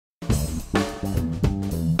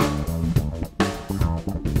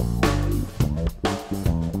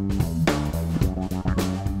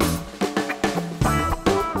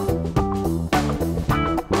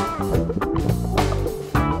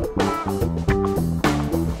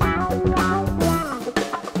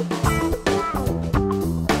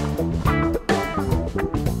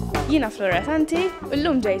Jiena Flora Tanti u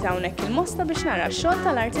llum ġejt hawnhekk il-Mosta biex nara x-xogħol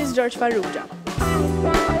tal-artist George Farrugia.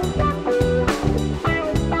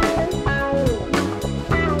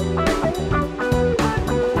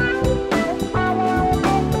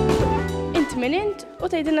 Int min int u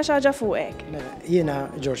tgħidilna xi ħaġa fuq hekk. Jiena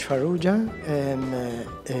George Farrugia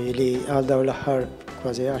li għal dawn l-aħħar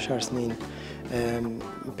kważi 10 snin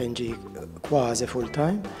benġi kważi full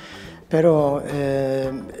time, però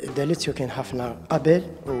delizju kien ħafna qabel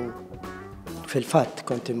u fil-fatt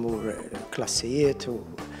kont immur klassijiet u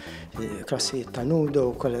klassijiet ta' nudo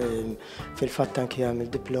u fil-fatt anki għamil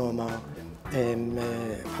diploma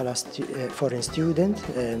bħala foreign student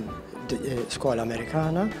skola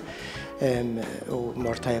Amerikana u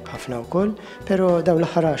mort tajjeb ħafna wkoll, però dawn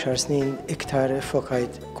l-aħħar 10 snin iktar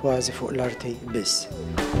fokajt kważi fuq l-arti biss.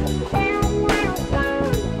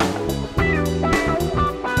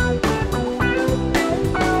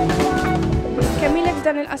 Kemm ilek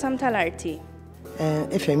f'dan il-qasam tal-arti?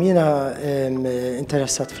 Ifhem, jiena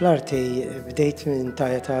interessat fl-arti bdejt minn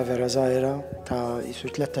ta' età vera żgħira ta'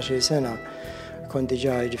 13 sena kont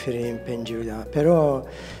diġà jiġifieri impenġi u da, però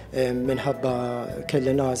minħabba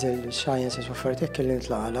kelli nagħżel sciences u affarijiet kelli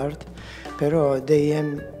nitlaq għall-art, però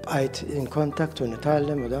dejjem bqajt in kontakt u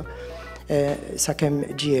nitgħallem u da.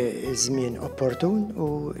 Sakemm ġie żmien opportun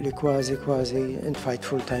u li kważi intfajt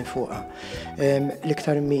full time fuqha.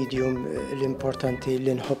 L-iktar medium l-importanti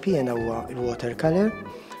li nħobb jiena huwa l-watercolor,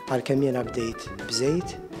 għalkemm jiena bdejt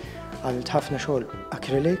b'żejt, għamilt ħafna xogħol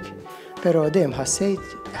acrylic, però dejjem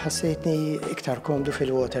ħassejtni iktar komdu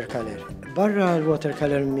fil-watercolor. Barra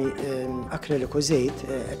l-watercolor acrylic u żejt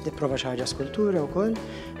qed nipprova xi ħaġa skultura wkoll.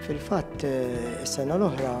 Fil-fatt is-sena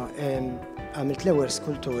l-oħra għamilt l-ewwel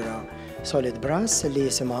skultura solid brass li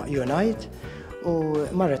jisimha Unite u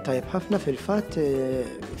marret tajjeb ħafna fil-fatt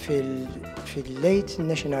fil-Late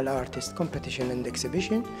National Artist Competition and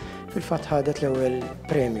Exhibition, fil-fatt ħadet l-ewwel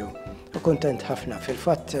premju u kuntent ħafna,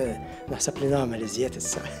 fil-fatt naħseb li nagħmel iżjed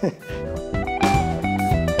issa.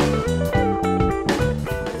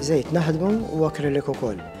 Żejt naħdmu u acrylic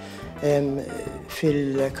ukoll.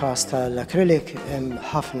 Fil-każ tal-acrylic hemm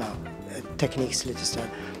ħafna techniques li tista'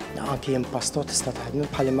 anki impastot tista' taħdem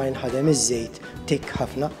bħalma jinħadem iż-żejt tik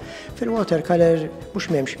ħafna. Fil-watercolor mhux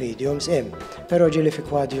m'hemmx mediums hemm, però ġieli fi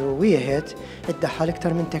kwadru wieħed iddaħħal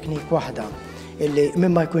iktar minn teknik waħda illi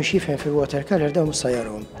min ma jkunx jifhem fil-watercolor dawn mhux se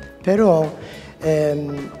jarahom. Però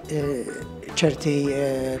ċerti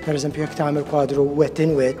pereżempju jekk tagħmel kwadru wet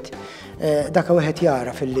in wet, dak wieħed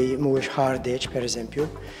jara fil-li mhuwiex hard edge pereżempju,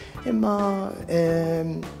 imma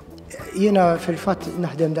jiena fil-fatt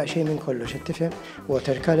naħdem daqsxejn minn kollox, qed tifhem,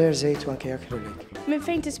 watercolor, żejt u anke acrylic. Minn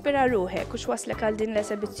fejn tispira ruħek u x'waslek għal din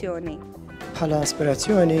l-esibizzjoni? Bħala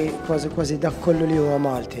ispirazzjoni kważi dak kollu li huwa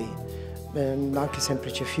Malti. Anke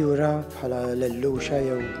sempliċi fjura bħala l-elluxa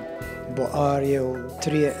jew boqar jew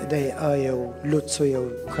triq dejqa jew luzzu jew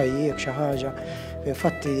kajjiek xi ħaġa.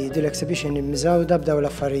 Infatti din l-exhibition immiżawda b'daw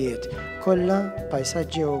l-affarijiet kollha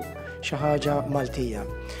pajsaġġi jew xi ħaġa Maltija.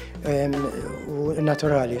 U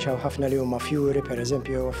naturali xaw ħafna li huma fjuri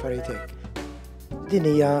pereżempju affarijiet hekk. Din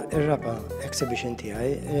hija r-raba' exhibition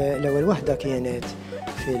tiegħi. L-ewwel waħda kienet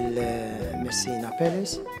fil-Messina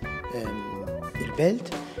Palace,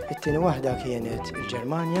 il-Belt, it-tieni waħda kienet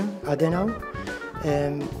il-Ġermanja, Adenau,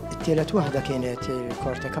 it-tielet waħda kienet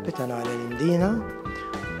il-Korte Kapitanali l-Indina,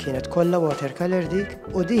 kienet kollha watercolor dik,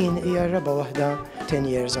 u din hija r-raba' waħda 10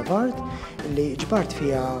 years apart li ġbart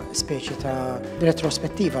fiha speċi ta'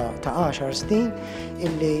 retrospettiva ta' 10 snin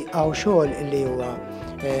illi hawn xogħol illi huwa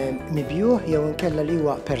mibjuħ jew inkella li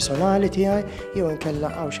huwa personali tiegħi jew inkella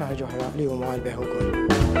hawn xi ħaġa oħra li huma għalbeħ ukoll.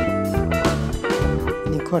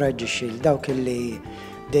 Ninkoraġġixxi l dawk illi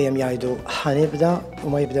dejjem jgħidu ħanibda u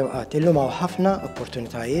ma jibdew qatt. Illum hawn ħafna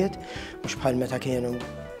opportunitajiet mhux bħal meta kienu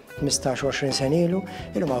 15-20 sen ilu,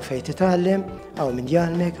 illum hawn fejn titgħallem, hawn min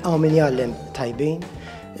jgħalmek, hawn min jgħallem tajbin,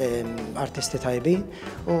 artisti tajbin,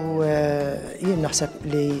 u jien naħseb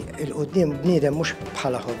li l-qudiem bniedem mhux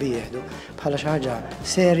bħala ħobbi jieħdu, bħala xi ħaġa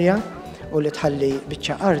serja u li tħalli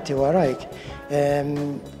biċċa arti warajk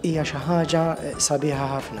hija xi ħaġa sabiħa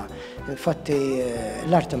ħafna. Infatti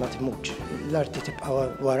l-arti ma tmutx, l-arti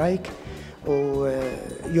tibqa' warajk u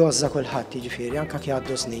jgħozza kulħadd jiġifieri anke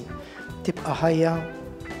jgħaddu snin, tibqa' ħajja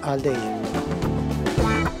għal dejjem.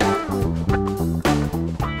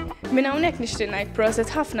 Minn hawnhekk nixtieq ngħid proset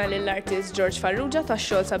ħafna lill-artist George Farrugia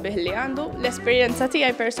tax-xogħol sabiħ li għandu. L-esperjenza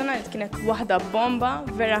tiegħi personali kienet waħda bomba,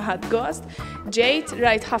 vera ħadd gost. Ġejt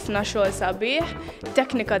rajt ħafna xogħol sabiħ,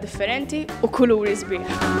 teknika differenti u kuluri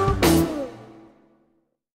sbieħ.